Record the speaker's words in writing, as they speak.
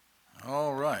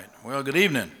Well, good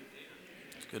evening.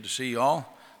 It's good to see you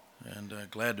all, and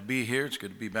glad to be here. It's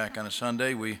good to be back on a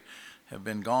Sunday. We have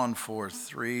been gone for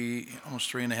almost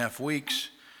 3.5 weeks,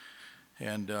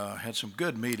 and had some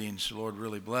good meetings. The Lord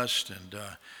really blessed, and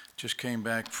just came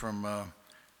back from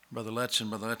Brother Letson.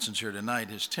 Brother Letson's here tonight,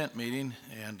 his tent meeting,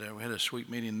 and we had a sweet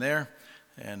meeting there,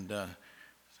 and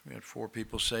we had 4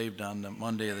 people saved on the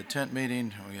Monday of the tent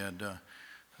meeting. We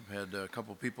had a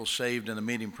couple people saved in the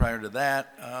meeting prior to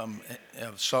that.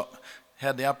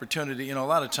 Had the opportunity, a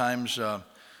lot of times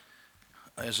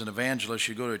as an evangelist,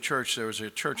 you go to a church. There was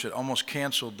a church that almost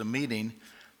canceled the meeting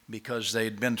because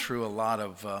they'd been through a lot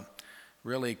of,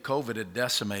 really COVID had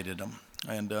decimated them.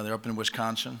 And they're up in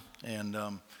Wisconsin, and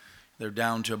they're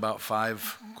down to about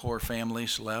 5 core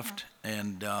families left.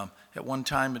 And at one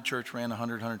time, the church ran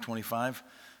 100, 125.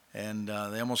 And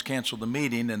they almost canceled the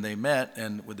meeting, and they met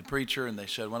with the preacher, and they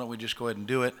said, why don't we just go ahead and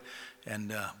do it?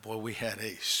 And boy, we had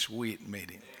a sweet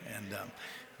meeting. And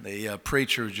the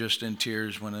preacher was just in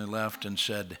tears when he left and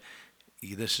said,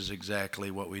 this is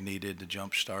exactly what we needed to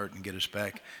jumpstart and get us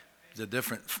back. The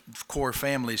different core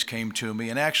families came to me,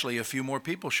 and actually a few more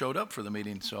people showed up for the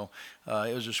meeting. So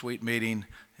it was a sweet meeting,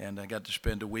 and I got to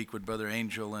spend a week with Brother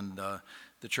Angel and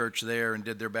the church there, and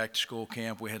did their back-to-school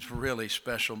camp. We had really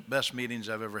special, best meetings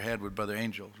I've ever had with Brother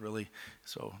Angel, really.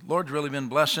 So Lord's really been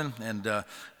blessing,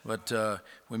 but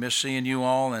we miss seeing you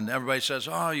all, and everybody says,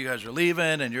 oh, you guys are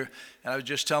leaving, and I was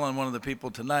just telling one of the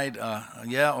people tonight,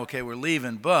 yeah, okay, we're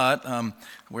leaving, but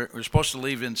we're supposed to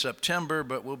leave in September,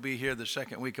 but we'll be here the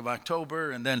second week of October,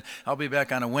 and then I'll be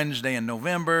back on a Wednesday in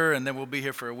November, and then we'll be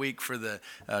here for a week for the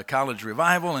college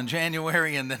revival in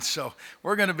January, and then so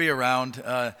we're going to be around,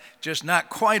 just not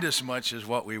quite as much as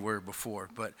what we were before,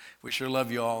 but we sure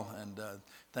love you all, and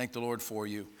thank the Lord for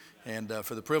you, and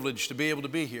for the privilege to be able to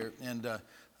be here, and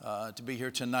to be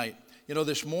here tonight.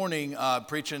 This morning,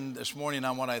 preaching this morning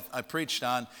on what I preached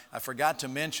on, I forgot to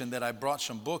mention that I brought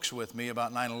some books with me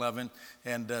about 9/11,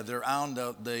 and they're on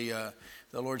the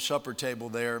Lord's Supper table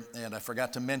there, and I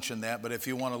forgot to mention that, but if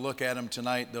you want to look at them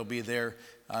tonight, they'll be there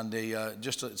on the,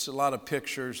 it's a lot of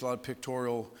pictures, a lot of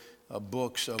pictorial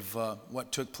books of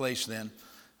what took place then.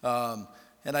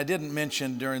 And I didn't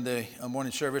mention during the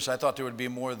morning service, I thought there would be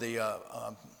more of the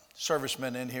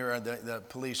servicemen in here, the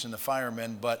police and the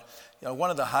firemen, but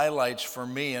one of the highlights for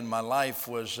me in my life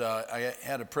was I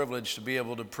had a privilege to be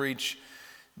able to preach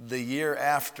the year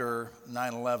after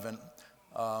 9/11.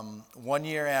 1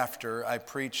 year after, I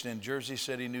preached in Jersey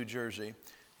City, New Jersey,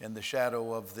 in the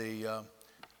shadow of the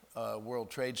World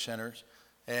Trade Centers,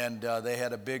 and they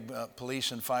had a big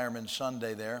police and firemen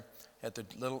Sunday there. It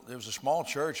was a small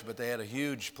church, but they had a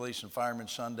huge police and firemen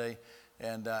Sunday,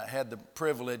 and I had the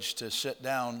privilege to sit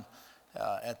down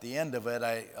at the end of it.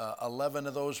 11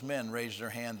 of those men raised their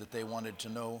hand that they wanted to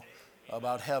know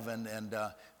about heaven, and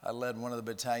I led one of the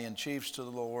battalion chiefs to the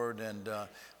Lord, and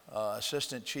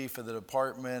assistant chief of the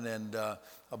department, and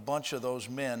a bunch of those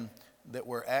men that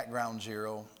were at Ground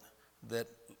Zero that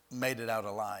made it out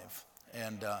alive.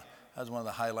 And that was one of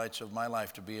the highlights of my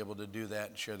life, to be able to do that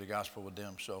and share the gospel with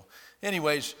them. So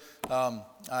anyways,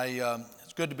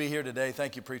 it's good to be here today.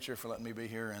 Thank you, preacher, for letting me be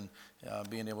here and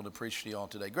being able to preach to you all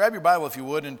today. Grab your Bible, if you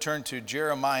would, and turn to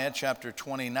Jeremiah chapter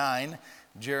 29.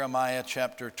 Jeremiah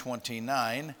chapter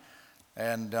 29.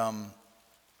 And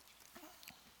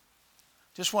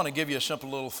just want to give you a simple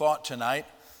little thought tonight.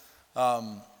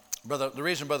 The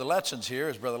reason Brother Letson's here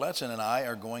is Brother Letson and I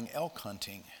are going elk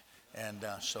hunting. And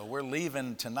so we're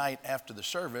leaving tonight after the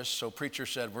service. So preacher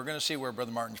said, we're going to see where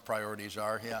Brother Martin's priorities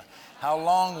are. Yeah. How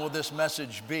long will this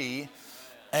message be?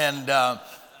 And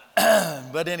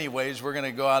but anyways, we're going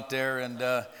to go out there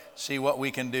and see what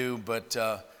we can do. But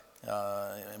Brother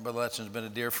Letson's been a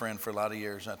dear friend for a lot of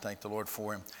years. I thank the Lord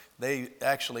for him. They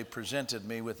actually presented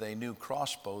me with a new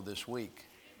crossbow this week.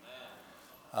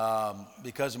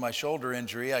 Because of my shoulder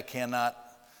injury, I cannot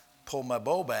pull my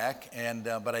bow back,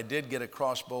 but I did get a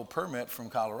crossbow permit from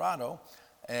Colorado,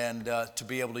 and to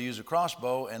be able to use a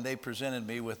crossbow, and they presented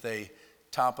me with a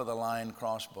top-of-the-line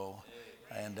crossbow,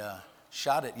 and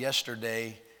shot it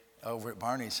yesterday over at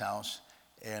Barney's house,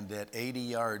 and at 80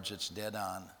 yards, it's dead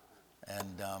on,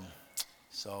 and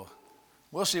so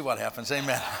we'll see what happens.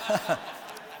 Amen.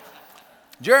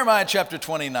 Jeremiah chapter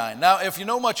 29. Now, if you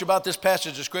know much about this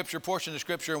passage of Scripture, portion of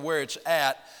Scripture, and where it's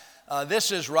at,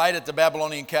 this is right at the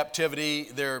Babylonian captivity.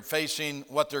 They're facing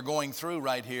what they're going through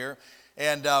right here.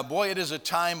 And boy, it is a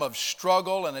time of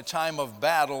struggle and a time of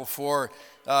battle for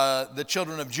the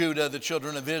children of Judah, the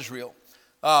children of Israel.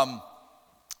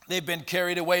 They've been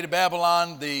carried away to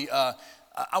Babylon. The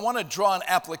I want to draw an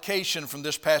application from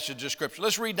this passage of Scripture.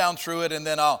 Let's read down through it, and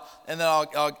then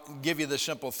I'll give you the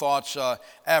simple thoughts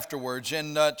afterwards.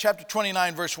 In chapter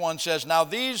 29, verse 1 says, "Now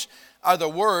these are the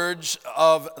words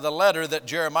of the letter that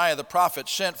Jeremiah the prophet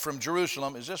sent from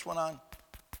Jerusalem." Is this one on?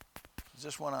 Is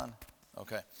this one on?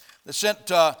 Okay. They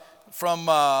sent from,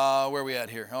 where are we at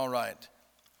here? All right.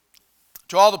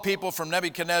 To all the people from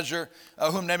Nebuchadnezzar,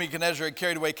 whom Nebuchadnezzar had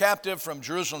carried away captive from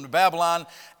Jerusalem to Babylon.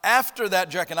 After that,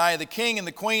 Jeconiah the king and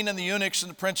the queen and the eunuchs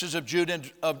and the princes of Judah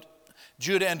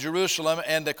and Jerusalem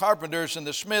and the carpenters and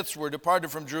the smiths were departed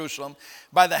from Jerusalem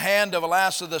by the hand of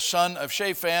Elasah the son of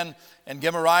Shaphan and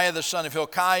Gemariah the son of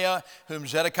Hilkiah, whom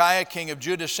Zedekiah king of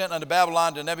Judah sent unto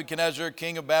Babylon to Nebuchadnezzar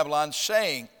king of Babylon,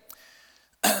 saying,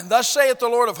 Thus saith the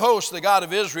Lord of hosts, the God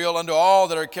of Israel, unto all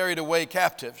that are carried away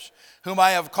captives, whom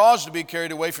I have caused to be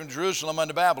carried away from Jerusalem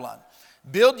unto Babylon.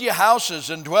 Build ye houses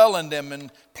and dwell in them,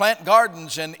 and plant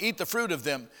gardens and eat the fruit of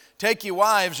them. Take ye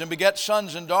wives and beget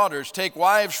sons and daughters. Take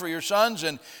wives for your sons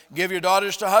and give your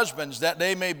daughters to husbands, that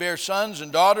they may bear sons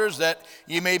and daughters, that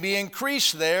ye may be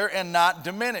increased there and not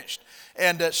diminished.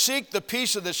 And seek the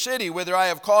peace of the city whither I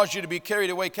have caused you to be carried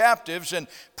away captives, and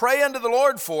pray unto the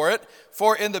Lord for it,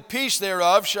 for in the peace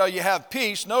thereof shall ye have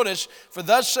peace. Notice, for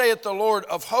thus saith the Lord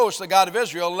of hosts, the God of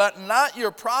Israel, let not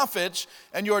your prophets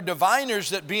and your diviners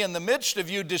that be in the midst of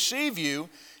you deceive you,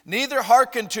 neither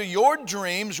hearken to your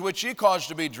dreams which ye cause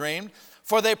to be dreamed,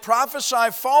 for they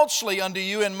prophesy falsely unto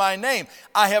you in my name.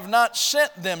 I have not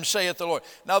sent them, saith the Lord.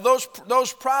 Now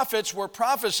those prophets were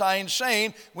prophesying,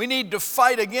 saying, we need to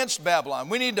fight against Babylon.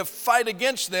 We need to fight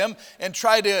against them and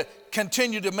try to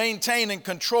continue to maintain and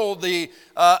control the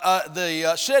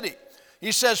city.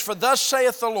 He says, for thus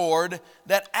saith the Lord,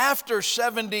 that after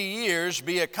 70 years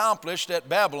be accomplished at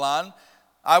Babylon,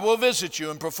 I will visit you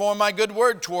and perform my good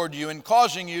word toward you in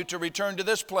causing you to return to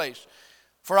this place.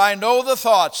 For I know the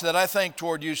thoughts that I think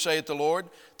toward you, saith the Lord,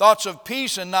 thoughts of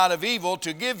peace and not of evil,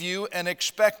 to give you an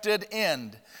expected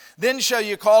end. Then shall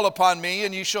you call upon me,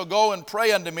 and ye shall go and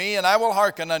pray unto me, and I will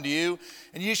hearken unto you.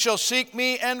 And ye shall seek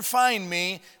me and find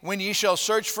me, when ye shall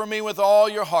search for me with all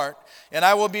your heart. And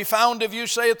I will be found of you,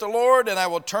 saith the Lord, and I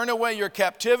will turn away your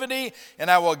captivity, and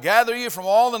I will gather you from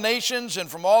all the nations and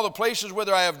from all the places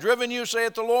whither I have driven you,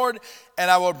 saith the Lord,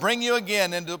 and I will bring you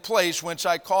again into the place whence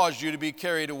I caused you to be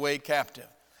carried away captive.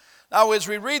 Now, as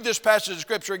we read this passage of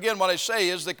Scripture, again, what I say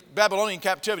is the Babylonian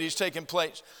captivity is taking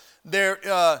place. They're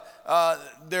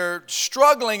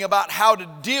struggling about how to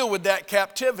deal with that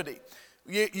captivity.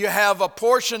 You have a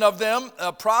portion of them,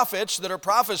 prophets, that are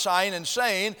prophesying and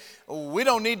saying, we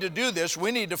don't need to do this,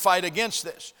 we need to fight against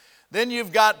this. Then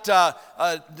you've got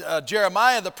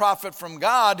Jeremiah, the prophet from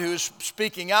God, who's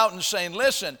speaking out and saying,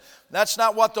 listen, that's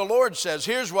not what the Lord says.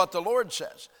 Here's what the Lord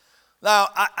says. Now,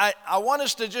 I want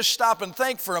us to just stop and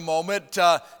think for a moment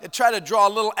and try to draw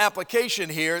a little application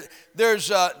here.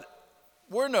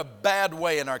 We're in a bad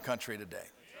way in our country today.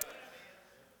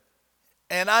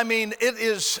 And I mean, it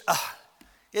is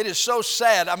so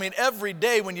sad. I mean, every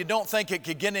day when you don't think it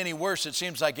could get any worse, it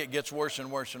seems like it gets worse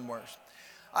and worse and worse.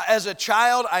 As a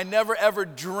child, I never ever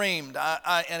dreamed,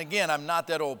 and again, I'm not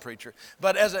that old, preacher,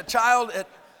 but as a child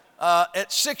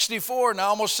at 64, now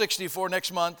almost 64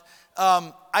 next month,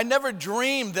 I never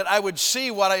dreamed that I would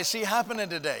see what I see happening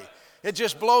today. It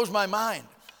just blows my mind.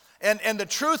 And the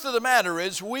truth of the matter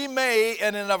is, we may,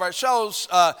 in and of ourselves,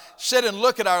 sit and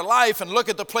look at our life and look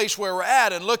at the place where we're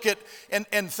at and look at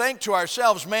and think to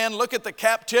ourselves, man, look at the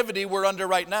captivity we're under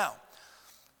right now.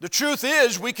 The truth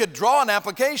is, we could draw an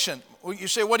application. You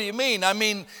say, what do you mean? I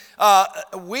mean,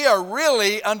 we are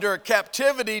really under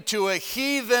captivity to a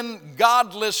heathen,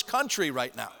 godless country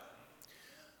right now.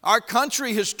 Our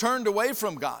country has turned away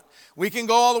from God. We can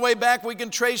go all the way back. We can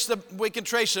trace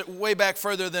it way back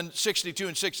further than 62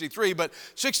 and 63. But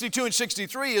 62 and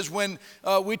 63 is when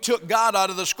we took God out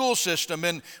of the school system,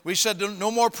 and we said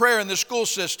no more prayer in the school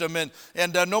system, and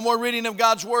no more reading of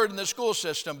God's word in the school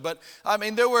system. But I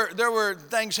mean, there were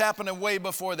things happening way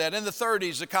before that. In the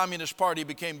 30s, the Communist Party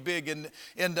became big in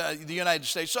the United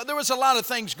States. So there was a lot of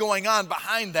things going on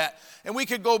behind that, and we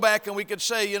could go back and we could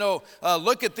say,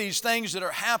 look at these things that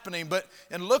are happening,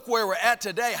 and look where we're at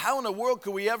today. How in the world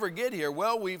could we ever get here?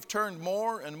 Well, we've turned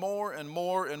more and more and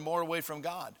more and more away from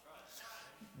God.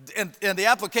 And the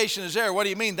application is there. What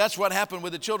do you mean? That's what happened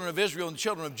with the children of Israel and the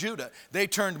children of Judah. They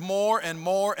turned more and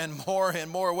more and more and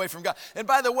more away from God. And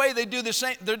by the way, they did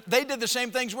the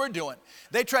same things we're doing.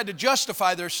 They tried to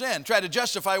justify their sin, tried to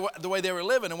justify the way they were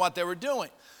living and what they were doing.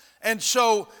 And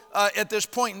so at this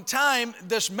point in time,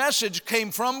 this message came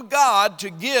from God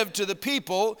to give to the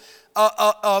people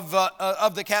of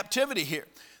the captivity here.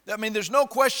 I mean, there's no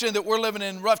question that we're living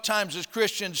in rough times as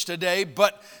Christians today,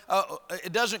 but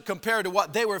it doesn't compare to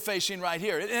what they were facing right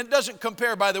here. And it doesn't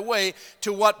compare, by the way,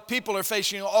 to what people are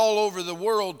facing all over the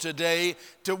world today,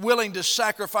 to willing to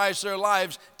sacrifice their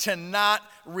lives to not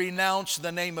renounce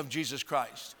the name of Jesus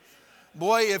Christ.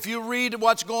 Boy, if you read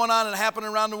what's going on and happening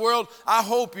around the world, I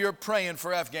hope you're praying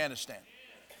for Afghanistan.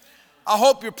 I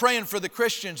hope you're praying for the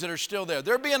Christians that are still there.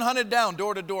 They're being hunted down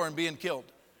door to door and being killed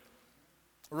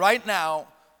right now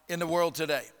in the world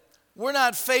today. We're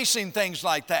not facing things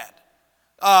like that.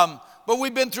 But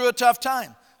we've been through a tough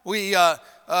time.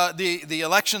 The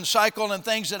election cycle and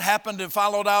things that happened and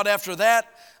followed out after that.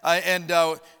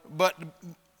 But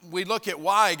we look at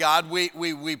why, God,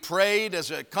 we prayed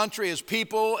as a country, as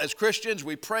people, as Christians.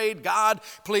 We prayed, God,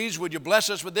 please, would you bless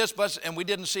us with this, and we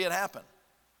didn't see it happen.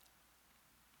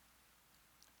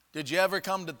 Did you ever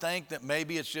come to think that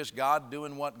maybe it's just God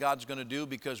doing what God's going to do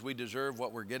because we deserve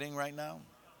what we're getting right now?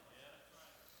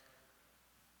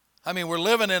 I mean, we're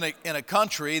living in a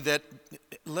country that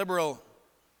liberal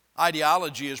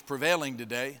ideology is prevailing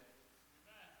today.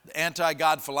 The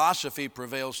anti-God philosophy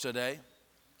prevails today.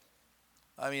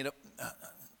 I mean,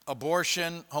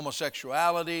 abortion,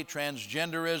 homosexuality,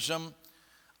 transgenderism.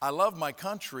 I love my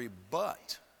country,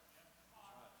 but.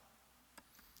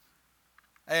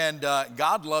 And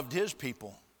God loved his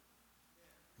people,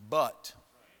 but.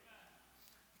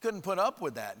 Couldn't put up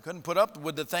with that. Couldn't put up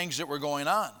with the things that were going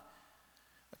on.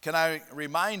 Can I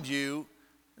remind you,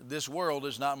 this world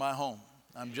is not my home.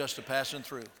 I'm just a passing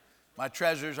through. My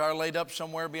treasures are laid up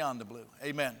somewhere beyond the blue.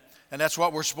 Amen. And that's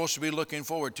what we're supposed to be looking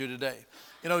forward to today.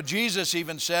 You know, Jesus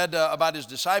even said about his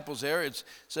disciples there, it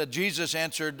said, Jesus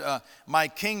answered, my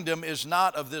kingdom is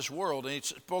not of this world. And he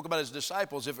spoke about his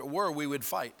disciples. If it were, we would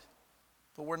fight.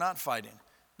 But we're not fighting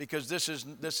because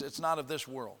it's not of this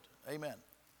world. Amen.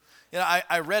 You know,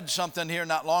 I read something here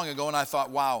not long ago and I thought,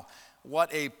 wow,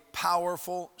 what a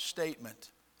powerful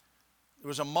statement. It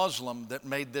was a Muslim that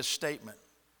made this statement.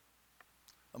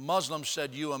 A Muslim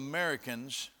said, you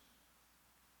Americans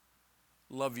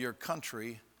love your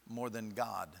country more than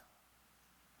God.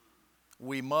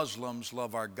 We Muslims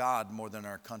love our God more than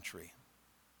our country.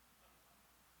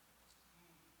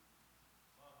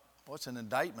 What's an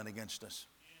indictment against us?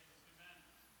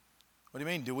 What do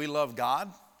you mean? Do we love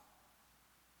God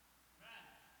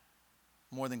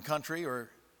more than country? Or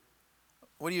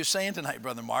what are you saying tonight,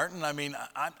 Brother Martin? I mean,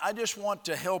 I just want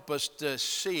to help us to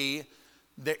see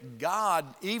that God,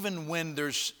 even when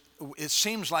it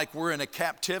seems like we're in a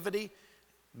captivity,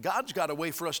 God's got a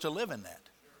way for us to live in that.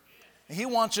 He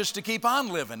wants us to keep on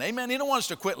living. Amen. He don't want us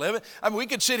to quit living. I mean, we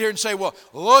could sit here and say, well,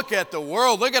 look at the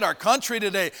world. Look at our country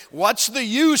today. What's the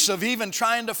use of even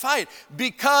trying to fight?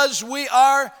 Because we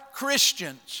are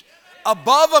Christians.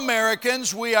 Above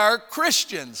Americans, we are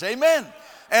Christians. Amen.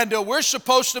 And we're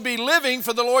supposed to be living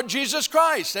for the Lord Jesus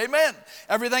Christ. Amen.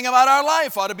 Everything about our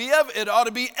life ought to be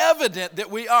evident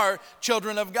that we are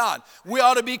children of God. We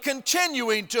ought to be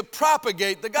continuing to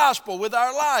propagate the gospel with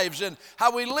our lives and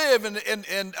how we live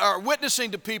and are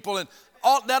witnessing to people. And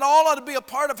that all ought to be a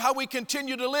part of how we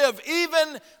continue to live,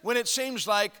 even when it seems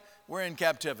like we're in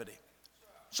captivity.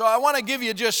 So I want to give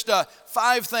you just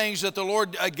 5 things that the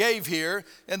Lord gave here.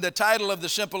 And the title of the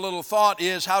simple little thought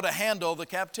is How to Handle the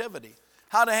Captivity.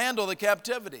 How to handle the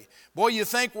captivity. Boy, you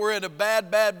think we're in a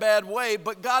bad way,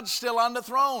 but God's still on the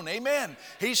throne. Amen.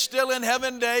 He's still in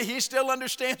heaven today. He still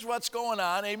understands what's going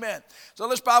on. Amen. So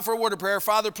let's bow for a word of prayer.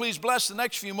 Father, please bless the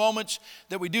next few moments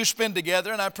that we do spend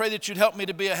together, and I pray that you'd help me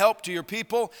to be a help to your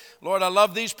people. Lord, I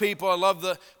love these people. I love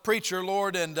the preacher,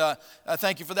 Lord, and I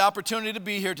thank you for the opportunity to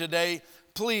be here today.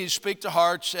 Please speak to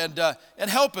hearts and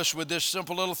help us with this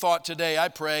simple little thought today, I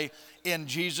pray, in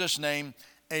Jesus' name,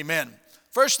 amen.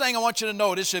 First thing I want you to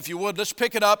notice, if you would, let's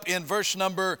pick it up in verse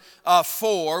number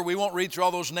 4. We won't read through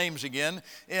all those names again.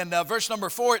 In verse number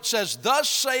 4, it says, Thus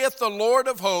saith the Lord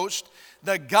of hosts,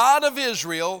 the God of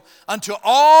Israel, unto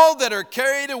all that are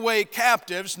carried away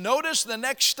captives. Notice the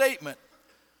next statement,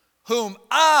 whom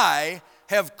I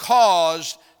have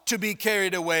caused to be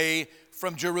carried away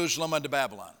from Jerusalem unto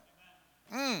Babylon.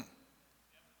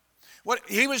 What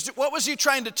was he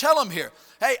trying to tell him here?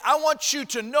 Hey, I want you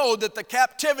to know that the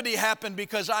captivity happened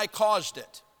because I caused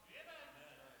it.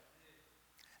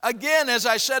 Again, as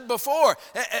I said before,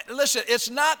 listen, it's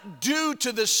not due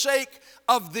to the sake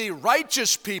of the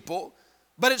righteous people,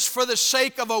 but it's for the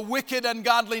sake of a wicked,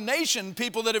 ungodly nation,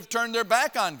 people that have turned their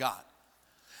back on God.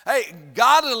 Hey,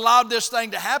 God allowed this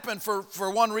thing to happen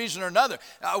for one reason or another.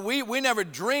 We never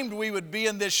dreamed we would be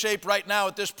in this shape right now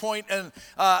at this point, and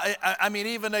I mean,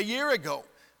 even a year ago.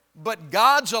 But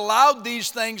God's allowed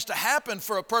these things to happen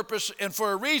for a purpose and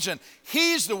for a reason.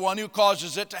 He's the one who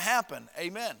causes it to happen.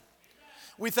 Amen.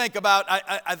 We think about,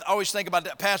 I always think about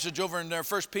that passage over in 1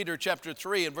 Peter chapter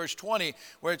 3 and verse 20,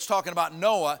 where it's talking about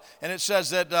Noah, and it says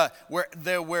that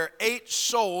where 8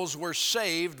 souls were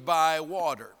saved by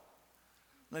water.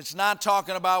 It's not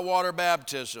talking about water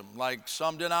baptism, like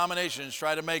some denominations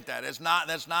try to make that. That's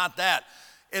not that.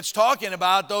 It's talking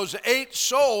about those 8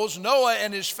 souls, Noah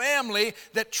and his family,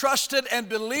 that trusted and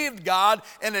believed God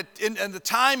in the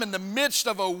time, in the midst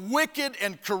of a wicked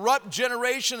and corrupt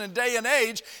generation and day and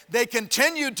age. They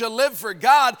continued to live for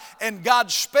God, and God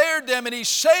spared them, and He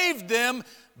saved them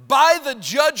by the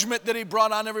judgment that He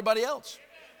brought on everybody else.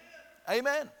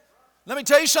 Amen. Let me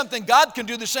tell you something. God can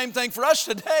do the same thing for us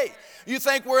today. You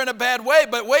think we're in a bad way,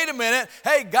 but wait a minute.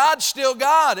 Hey, God's still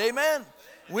God. Amen.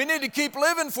 We need to keep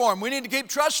living for Him. We need to keep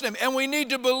trusting Him. And we need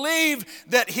to believe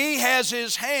that He has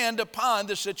His hand upon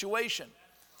the situation.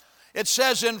 It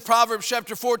says in Proverbs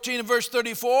chapter 14 and verse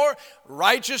 34,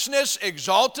 righteousness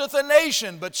exalteth a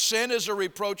nation, but sin is a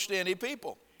reproach to any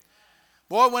people.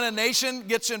 Boy, when a nation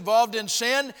gets involved in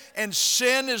sin, and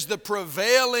sin is the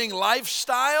prevailing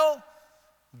lifestyle,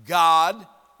 God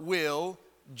will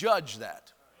judge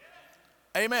that.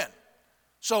 Amen.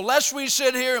 So lest we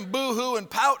sit here and boo-hoo and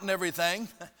pout and everything,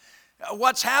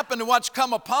 what's happened and what's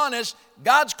come upon us,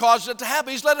 God's caused it to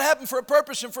happen. He's let it happen for a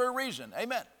purpose and for a reason.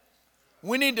 Amen.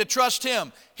 We need to trust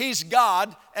Him. He's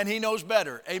God and He knows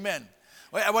better. Amen.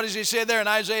 What does He say there in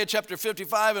Isaiah chapter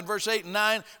 55 and verse 8 and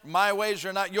 9? My ways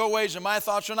are not your ways and my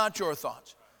thoughts are not your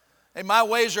thoughts. And my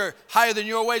ways are higher than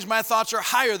your ways. My thoughts are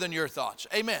higher than your thoughts.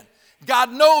 Amen.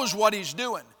 God knows what He's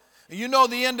doing. You know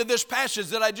the end of this passage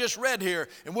that I just read here,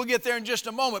 and we'll get there in just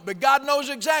a moment, but God knows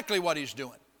exactly what He's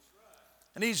doing.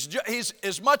 And he's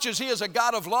as much as He is a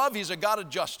God of love, He's a God of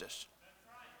justice.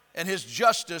 And His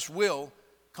justice will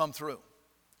come through.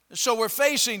 So we're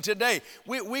facing today,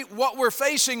 what we're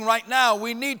facing right now,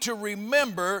 we need to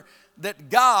remember that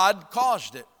God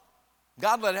caused it.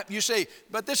 God let it happen. You say,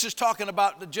 but this is talking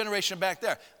about the generation back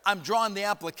there. I'm drawing the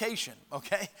application,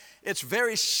 okay? It's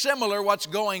very similar what's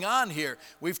going on here.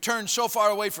 We've turned so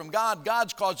far away from God.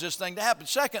 God's caused this thing to happen.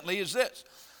 Secondly is this.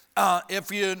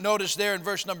 If you notice there in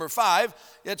verse number 5,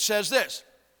 it says this.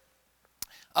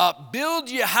 Build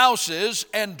ye houses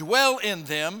and dwell in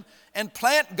them, and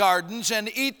plant gardens and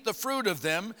eat the fruit of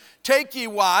them. Take ye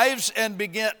wives and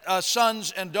beget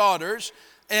sons and daughters.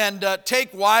 And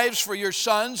take wives for your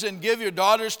sons and give your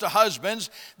daughters to husbands,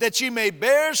 that ye may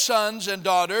bear sons and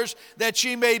daughters, that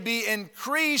ye may be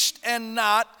increased and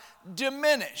not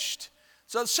diminished.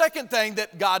 So the second thing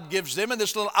that God gives them in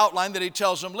this little outline that He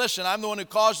tells them, listen, I'm the one who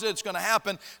caused it, it's going to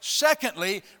happen.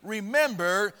 Secondly,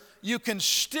 remember, you can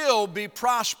still be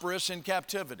prosperous in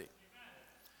captivity.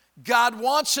 God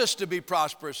wants us to be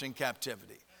prosperous in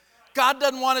captivity. God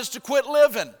doesn't want us to quit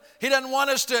living. He doesn't want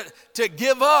us to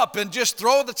give up and just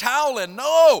throw the towel in.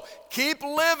 No, keep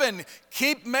living,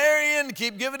 keep marrying,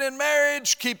 keep giving in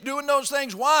marriage, keep doing those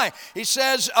things. Why? He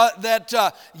says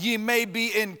that ye may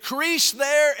be increased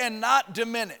there and not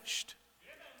diminished.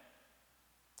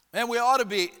 And we ought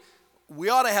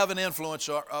to have an influence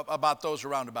about those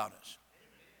around about us.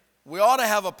 We ought to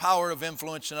have a power of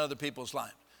influence in other people's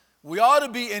lives. We ought to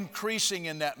be increasing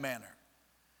in that manner.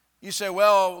 You say,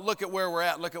 well, look at where we're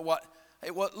at. Look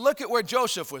at where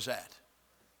Joseph was at.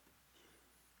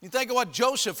 You think of what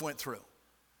Joseph went through.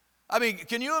 I mean,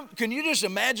 can you just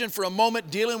imagine for a moment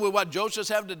dealing with what Joseph's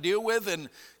having to deal with and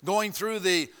going through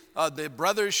the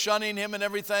brothers shunning him and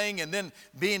everything, and then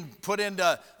being put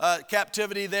into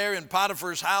captivity there in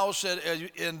Potiphar's house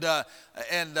and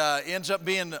ends up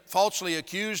being falsely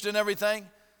accused and everything.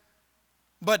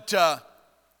 But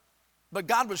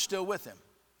God was still with him.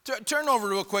 Turn over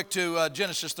real quick to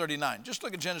Genesis 39. Just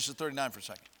look at Genesis 39 for a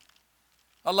second.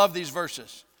 I love these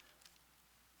verses.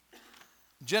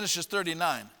 Genesis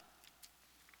 39.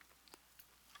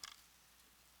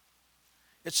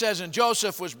 It says, and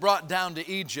Joseph was brought down to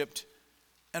Egypt,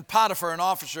 and Potiphar, an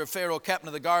officer of Pharaoh, captain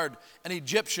of the guard, an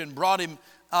Egyptian, bought him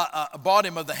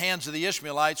of the hands of the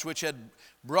Ishmaelites, which had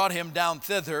brought him down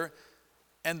thither,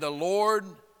 and the Lord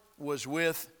was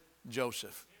with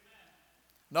Joseph.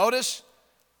 Notice,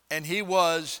 and he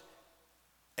was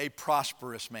a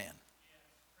prosperous man.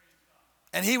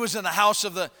 And he was in the house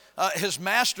of his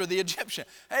master, the Egyptian.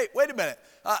 Hey, wait a minute.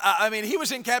 I mean, he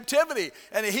was in captivity,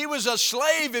 and he was a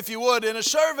slave, if you would, and a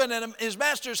servant in his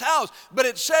master's house. But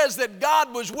it says that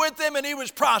God was with him, and he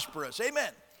was prosperous.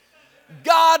 Amen.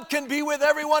 God can be with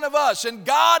every one of us, and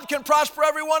God can prosper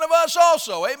every one of us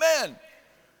also. Amen.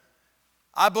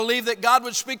 I believe that God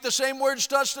would speak the same words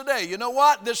to us today. You know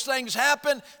what? This thing's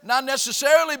happened not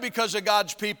necessarily because of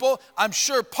God's people. I'm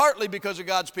sure partly because of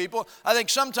God's people. I think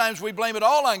sometimes we blame it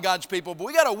all on God's people, but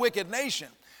we got a wicked nation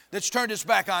that's turned its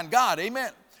back on God.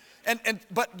 Amen.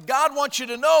 But God wants you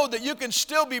to know that you can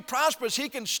still be prosperous. He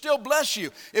can still bless you.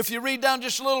 If you read down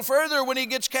just a little further, when he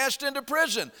gets cast into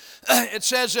prison, it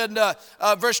says in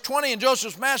verse 20, and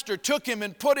Joseph's master took him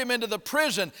and put him into the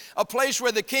prison, a place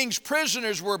where the king's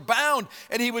prisoners were bound,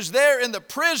 and he was there in the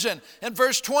prison. And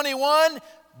verse 21,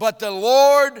 but the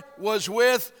Lord was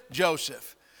with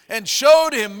Joseph, and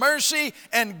showed him mercy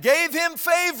and gave him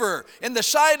favor in the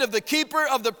sight of the keeper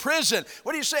of the prison.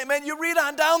 What do you say, man? You read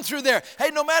on down through there. Hey,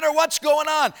 no matter what's going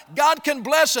on, God can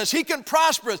bless us. He can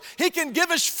prosper us. He can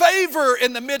give us favor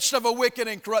in the midst of a wicked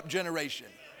and corrupt generation.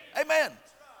 Amen.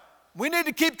 We need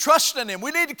to keep trusting him.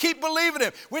 We need to keep believing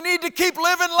him. We need to keep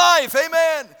living life.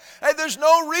 Amen. Hey, there's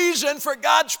no reason for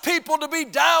God's people to be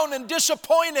down and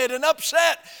disappointed and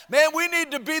upset. Man, we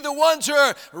need to be the ones who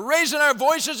are raising our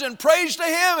voices in praise to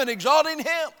him and exalting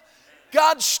him.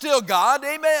 God's still God.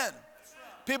 Amen.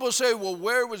 People say, well,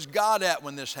 where was God at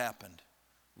when this happened?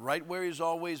 Right where he's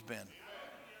always been.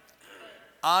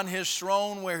 On his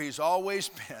throne where he's always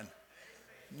been.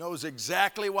 Knows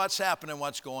exactly what's happening,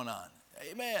 what's going on.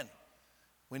 Amen.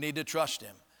 We need to trust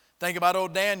him. Think about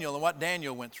old Daniel and what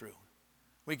Daniel went through.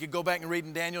 We could go back and read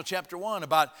in Daniel chapter 1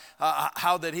 about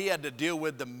how that he had to deal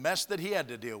with the mess that he had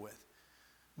to deal with.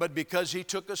 But because he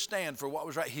took a stand for what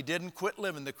was right, he didn't quit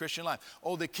living the Christian life.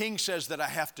 Oh, the king says that I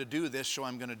have to do this, so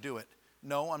I'm going to do it.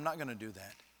 No, I'm not going to do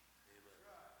that.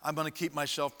 I'm going to keep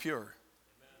myself pure.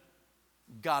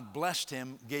 God blessed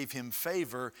him, gave him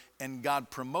favor, and God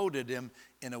promoted him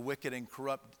in a wicked and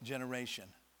corrupt generation.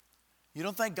 You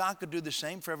don't think God could do the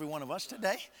same for every one of us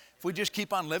today? If we just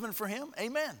keep on living for him?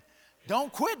 Amen.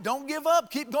 Don't quit. Don't give up.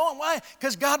 Keep going. Why?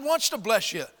 Because God wants to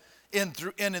bless you in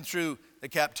and through the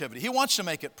captivity. He wants to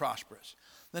make it prosperous.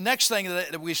 The next thing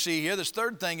that we see here, this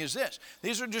third thing is this.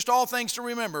 These are just all things to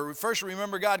remember. First,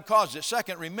 remember God caused it.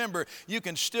 Second, remember you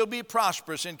can still be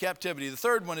prosperous in captivity. The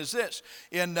third one is this.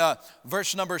 In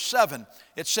verse number 7,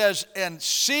 it says, and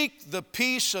seek the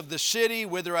peace of the city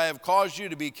whither I have caused you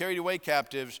to be carried away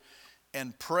captives,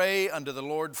 and pray unto the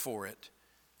Lord for it.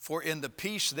 For in the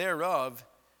peace thereof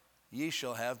ye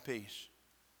shall have peace.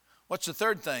 What's the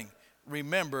third thing?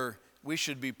 Remember, we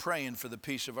should be praying for the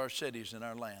peace of our cities and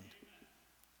our land.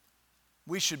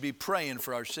 We should be praying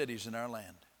for our cities and our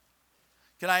land.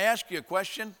 Can I ask you a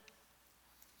question?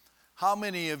 How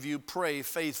many of you pray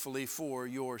faithfully for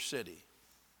your city?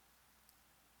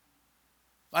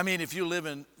 I mean, if you live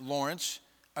in Lawrence,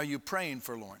 are you praying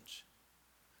for Lawrence?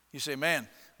 You say, man,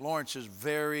 Lawrence is a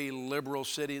very liberal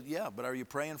city. Yeah, but are you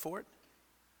praying for it?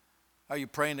 Are you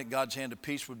praying that God's hand of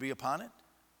peace would be upon it?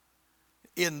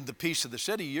 In the peace of the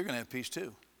city, you're going to have peace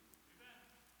too.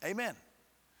 Amen.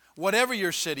 Whatever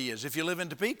your city is, if you live in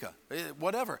Topeka,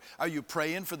 whatever. Are you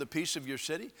praying for the peace of your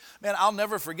city? Man, I'll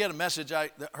never forget a message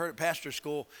I heard at pastor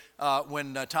school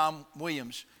when Tom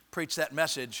Williams preached that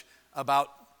message about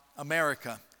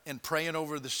America and praying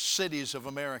over the cities of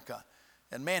America.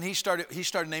 And man, he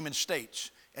started naming states.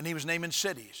 And he was naming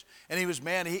cities. And he was,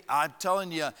 I'm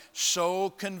telling you,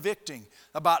 so convicting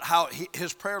about how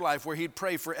his prayer life, where he'd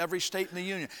pray for every state in the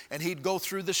union. And he'd go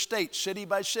through the state, city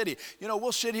by city. You know,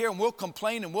 we'll sit here and we'll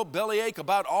complain and we'll bellyache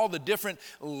about all the different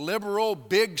liberal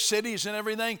big cities and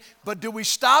everything. But do we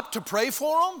stop to pray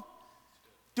for them?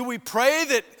 Do we pray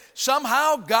that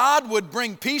somehow God would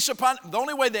bring peace upon them? The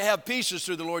only way they have peace is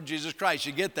through the Lord Jesus Christ.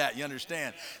 You get that, you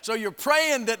understand. So you're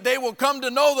praying that they will come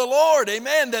to know the Lord,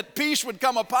 amen, that peace would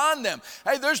come upon them.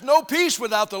 Hey, there's no peace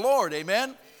without the Lord,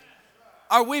 amen.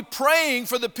 Are we praying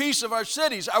for the peace of our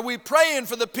cities? Are we praying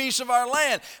for the peace of our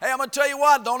land? Hey, I'm going to tell you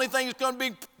what, the only thing that's going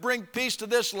to bring peace to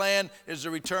this land is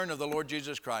the return of the Lord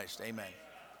Jesus Christ, amen.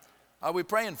 Are we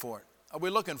praying for it? Are we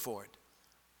looking for it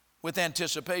with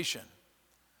anticipation?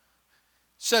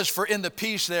 It says, for in the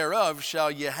peace thereof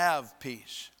shall ye have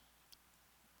peace.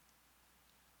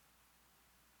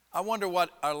 I wonder what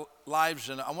our lives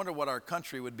and I wonder what our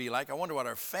country would be like. I wonder what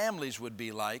our families would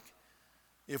be like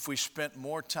if we spent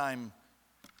more time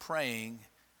praying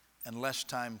and less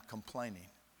time complaining.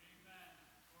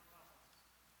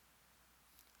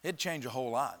 It'd change a whole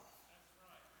lot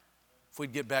if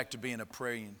we'd get back to being a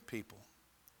praying people.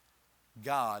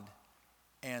 God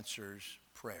answers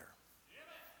prayer.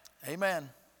 Amen.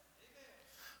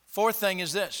 Fourth thing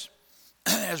is this.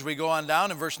 As we go on down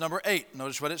in verse number 8,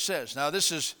 notice what it says. Now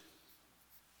this is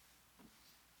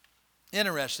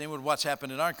interesting with what's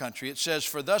happened in our country. It says,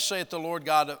 for thus saith the Lord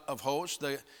God of hosts,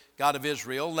 the God of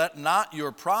Israel, let not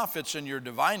your prophets and your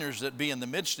diviners that be in the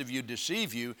midst of you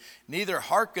deceive you, neither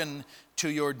hearken to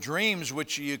your dreams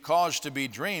which ye cause to be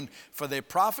dreamed, for they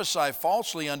prophesy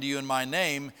falsely unto you in my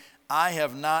name. I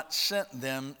have not sent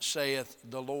them, saith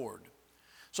the Lord.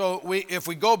 So if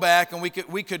we go back, and we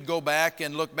could go back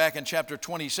and look back in chapter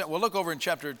 27. We'll look over in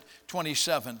chapter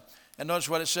 27. And notice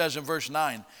what it says in verse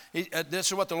 9. This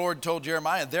is what the Lord told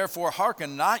Jeremiah. Therefore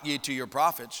hearken not ye to your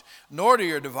prophets, nor to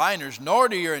your diviners, nor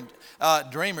to your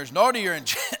dreamers, nor to your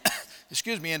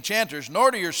enchanters, nor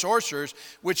to your sorcerers,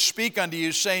 which speak unto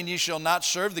you, saying, ye shall not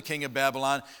serve the king of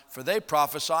Babylon, for they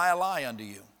prophesy a lie unto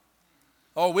you.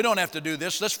 Oh, we don't have to do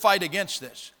this. Let's fight against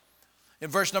this. In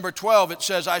verse number 12, it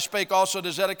says, I spake also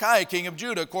to Zedekiah, king of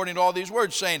Judah, according to all these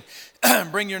words, saying,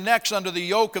 bring your necks under the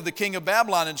yoke of the king of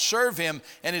Babylon, and serve him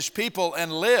and his people,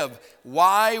 and live.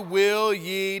 Why will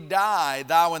ye die,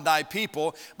 thou and thy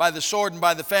people, by the sword and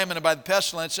by the famine and by the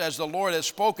pestilence, as the Lord has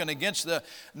spoken against the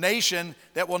nation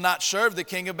that will not serve the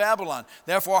king of Babylon?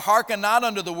 Therefore hearken not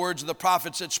unto the words of the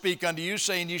prophets that speak unto you,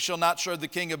 saying, ye shall not serve the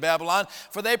king of Babylon,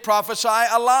 for they prophesy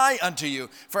a lie unto you.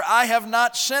 For I have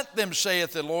not sent them,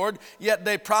 saith the Lord, yet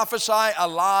they prophesy a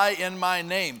lie in my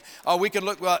name. We could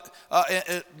look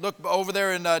over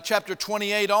there in chapter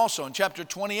 28 also. In chapter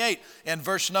 28 and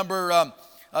verse number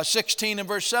 16 and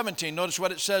verse 17. Notice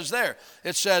what it says there.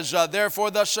 It says,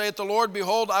 therefore thus saith the Lord,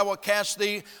 behold, I will cast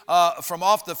thee from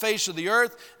off the face of the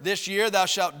earth. This year thou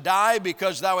shalt die,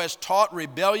 because thou hast taught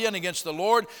rebellion against the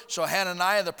Lord. So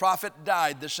Hananiah the prophet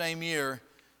died the same year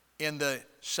in the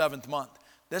 7th month.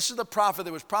 This is the prophet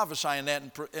that was prophesying that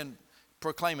and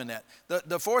proclaiming that.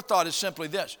 The fourth thought is simply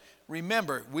this.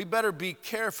 Remember, we better be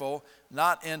careful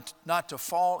not to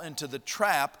fall into the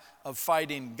trap of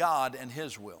fighting God and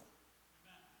His will.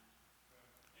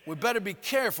 We better be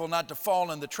careful not to fall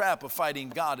in the trap of fighting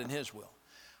God and His will.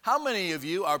 How many of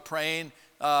you are praying,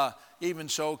 even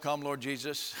so, come Lord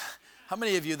Jesus? How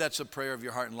many of you, that's a prayer of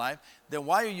your heart and life? Then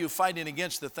why are you fighting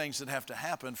against the things that have to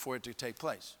happen for it to take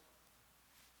place?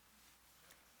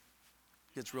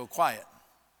 It gets real quiet.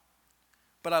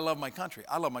 But I love my country.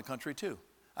 I love my country too.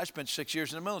 I spent 6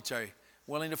 years in the military,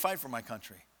 willing to fight for my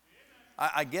country.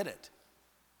 I get it.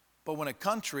 But when a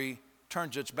country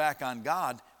turns its back on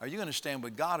God, are you going to stand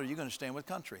with God, or are you going to stand with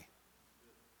country?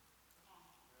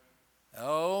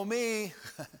 Oh, me.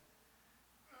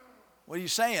 What are you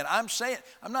saying? I'm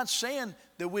not saying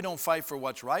that we don't fight for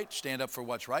what's right, stand up for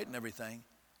what's right and everything.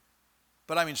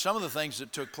 But I mean, some of the things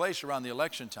that took place around the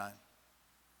election time,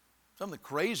 some of the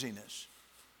craziness,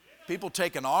 people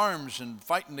taking arms and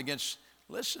fighting against,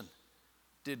 listen,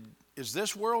 is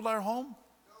this world our home?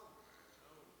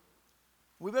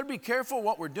 We better be careful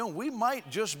what we're doing. We might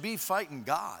just be fighting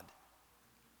God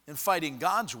and fighting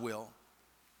God's will,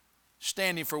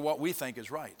 standing for what we think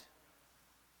is right.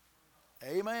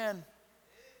 Amen.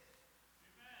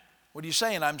 What are you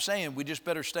saying? I'm saying we just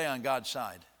better stay on God's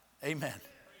side. Amen.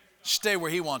 Stay where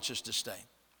He wants us to stay.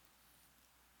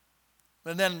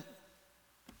 And then,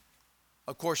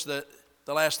 of course, the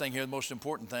last thing here, the most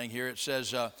important thing here, it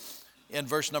says in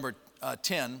verse number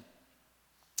 10,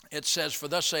 it says, for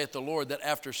thus saith the Lord, that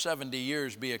after 70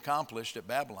 years be accomplished at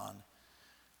Babylon,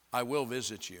 I will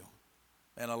visit you.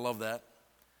 And I love that.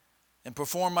 And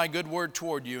perform my good word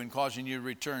toward you, in causing you to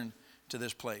return to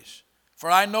this place. For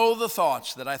I know the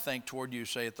thoughts that I think toward you,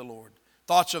 saith the Lord.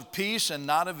 Thoughts of peace and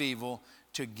not of evil,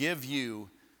 to give you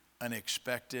an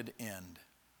expected end.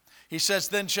 He says,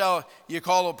 then shall ye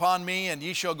call upon me, and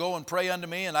ye shall go and pray unto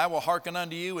me, and I will hearken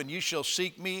unto you, and ye shall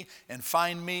seek me and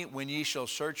find me, when ye shall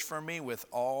search for me with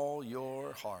all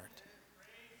your heart.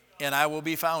 And I will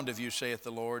be found of you, saith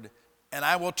the Lord, and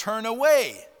I will turn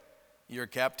away your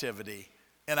captivity,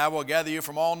 and I will gather you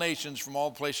from all nations, from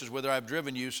all places whither I have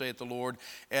driven you, saith the Lord,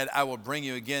 and I will bring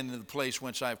you again to the place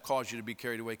whence I have caused you to be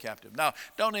carried away captive. Now,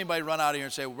 don't anybody run out of here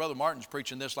and say, well, Brother Martin's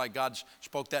preaching this like God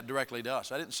spoke that directly to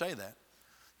us. I didn't say that.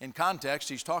 In context,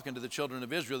 he's talking to the children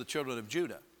of Israel, the children of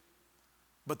Judah.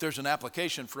 But there's an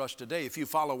application for us today. If you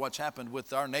follow what's happened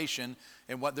with our nation,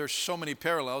 and there's so many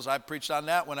parallels. I preached on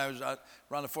that when I was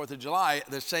around the 4th of July,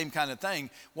 the same kind of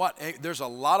thing. There's a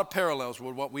lot of parallels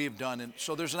with what we've done. And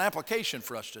so there's an application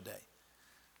for us today.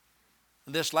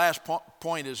 And this last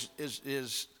point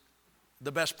is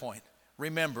the best point.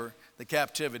 Remember, the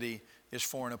captivity is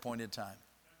for an appointed time.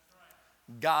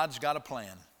 God's got a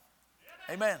plan.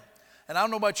 Amen. And I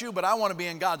don't know about you, but I want to be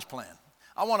in God's plan.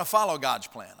 I want to follow God's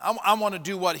plan. I want to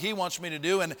do what He wants me to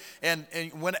do. And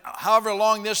when, however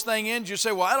long this thing ends, you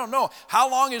say, well, I don't know.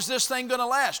 How long is this thing going to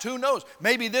last? Who knows?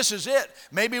 Maybe this is it.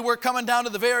 Maybe we're coming down to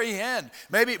the very end.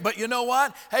 Maybe, but you know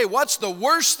what? Hey, what's the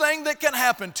worst thing that can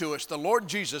happen to us? The Lord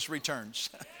Jesus returns.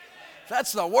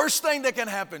 That's the worst thing that can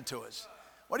happen to us.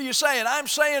 What are you saying? I'm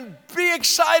saying be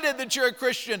excited that you're a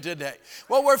Christian today.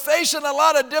 Well, we're facing a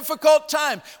lot of difficult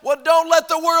times. Well, don't let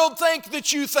the world think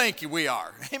that you think we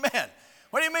are. Amen.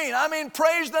 What do you mean? I mean,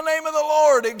 praise the name of the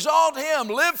Lord. Exalt Him.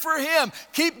 Live for Him.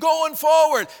 Keep going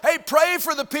forward. Hey, pray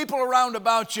for the people around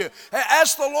about you.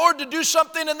 Ask the Lord to do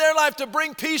something in their life to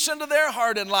bring peace into their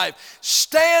heart and life.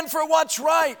 Stand for what's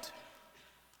right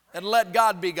and let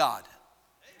God be God.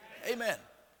 Amen.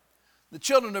 The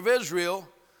children of Israel,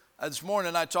 this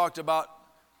morning I talked about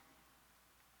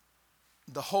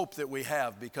the hope that we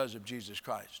have because of Jesus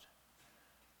Christ.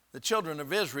 The children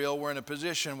of Israel were in a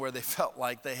position where they felt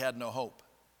like they had no hope.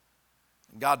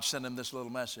 God sent them this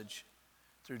little message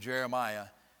through Jeremiah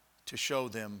to show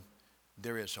them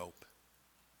there is hope.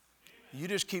 You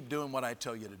just keep doing what I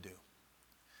tell you to do.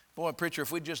 Boy, preacher,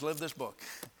 if we just live this book,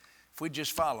 if we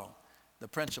just follow the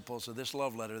principles of this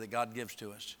love letter that God gives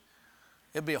to us,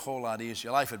 it'd be a whole lot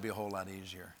easier. Life would be a whole lot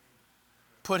easier.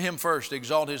 Put Him first.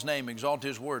 Exalt His name. Exalt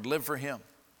His word. Live for Him.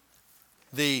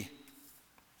 The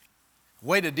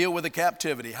way to deal with the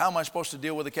captivity. How am I supposed to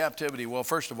deal with the captivity? Well,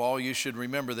 first of all, you should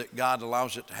remember that God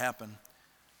allows it to happen.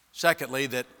 Secondly,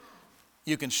 that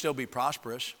you can still be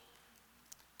prosperous.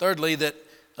 Thirdly, that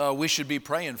we should be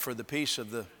praying for the peace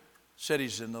of the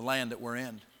cities and the land that we're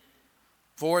in.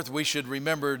 Fourth, we should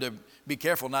remember to be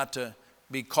careful not to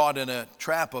be caught in a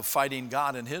trap of fighting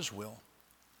God and His will.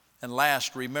 And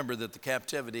last, remember that the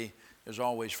captivity is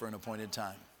always for an appointed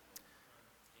time.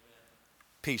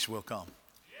 Peace will come.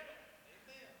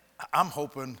 I'm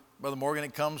hoping, Brother Morgan,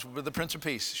 it comes with the Prince of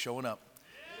Peace showing up.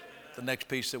 The next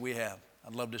peace that we have.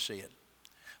 I'd love to see it.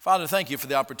 Father, thank you for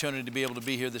the opportunity to be able to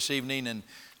be here this evening. And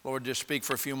Lord, just speak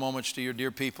for a few moments to your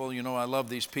dear people. You know, I love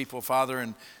these people, Father,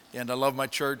 and I love my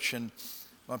church and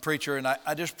my preacher. And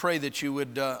I just pray that you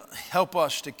would help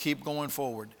us to keep going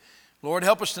forward. Lord,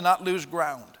 help us to not lose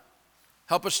ground.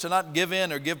 Help us to not give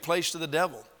in or give place to the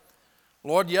devil.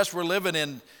 Lord, yes, we're living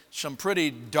in some pretty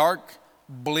dark,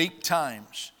 bleak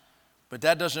times. But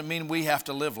that doesn't mean we have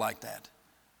to live like that.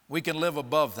 We can live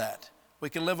above that. We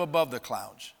can live above the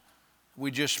clouds.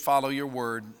 We just follow your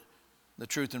word, the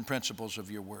truth and principles of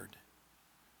your word.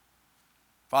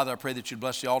 Father, I pray that you'd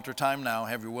bless the altar time now.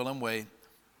 Have your will and way.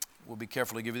 We'll be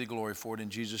careful to give you the glory for it in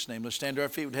Jesus' name. Let's stand to our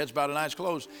feet with heads bowed and eyes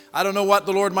closed. I don't know what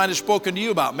the Lord might have spoken to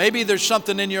you about. Maybe there's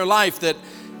something in your life that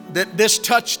this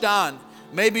touched on.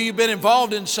 Maybe you've been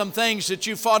involved in some things that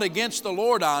you fought against the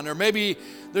Lord on, or maybe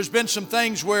there's been some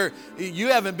things where you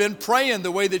haven't been praying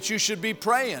the way that you should be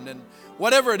praying. And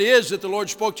whatever it is that the Lord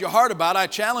spoke to your heart about, I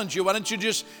challenge you, why don't you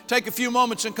just take a few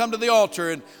moments and come to the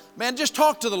altar and, man, just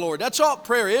talk to the Lord. That's all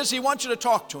prayer is. He wants you to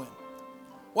talk to Him.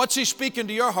 What's He speaking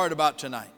to your heart about tonight?